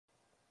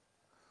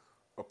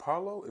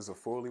Apollo is a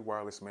fully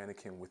wireless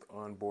mannequin with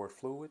onboard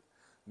fluid,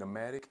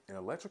 pneumatic, and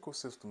electrical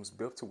systems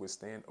built to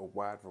withstand a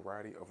wide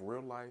variety of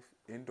real-life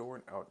indoor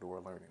and outdoor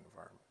learning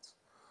environments.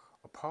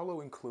 Apollo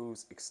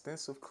includes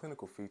extensive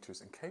clinical features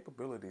and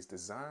capabilities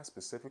designed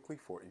specifically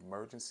for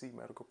emergency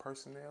medical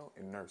personnel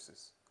and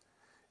nurses.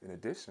 In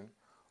addition,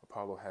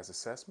 Apollo has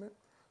assessment,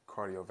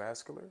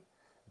 cardiovascular,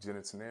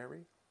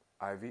 genitourinary,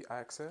 IV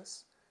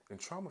access, and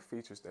trauma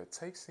features that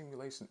take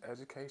simulation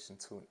education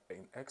to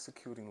an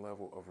executing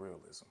level of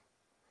realism.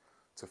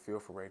 To feel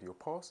for radial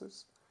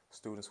pulses,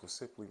 students will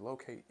simply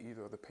locate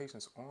either of the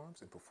patient's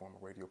arms and perform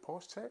a radial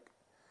pulse check.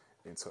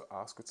 And to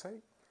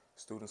auscultate,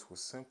 students will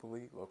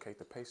simply locate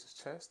the patient's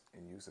chest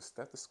and use a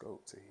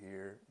stethoscope to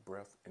hear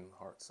breath and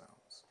heart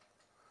sounds.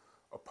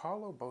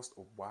 Apollo boasts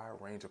a wide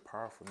range of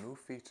powerful new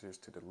features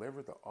to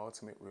deliver the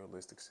ultimate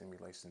realistic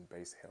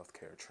simulation-based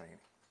healthcare training.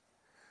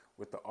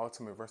 With the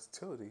ultimate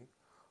versatility,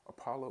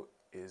 Apollo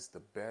is the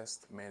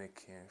best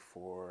mannequin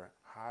for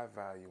high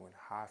value and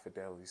high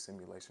fidelity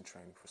simulation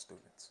training for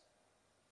students.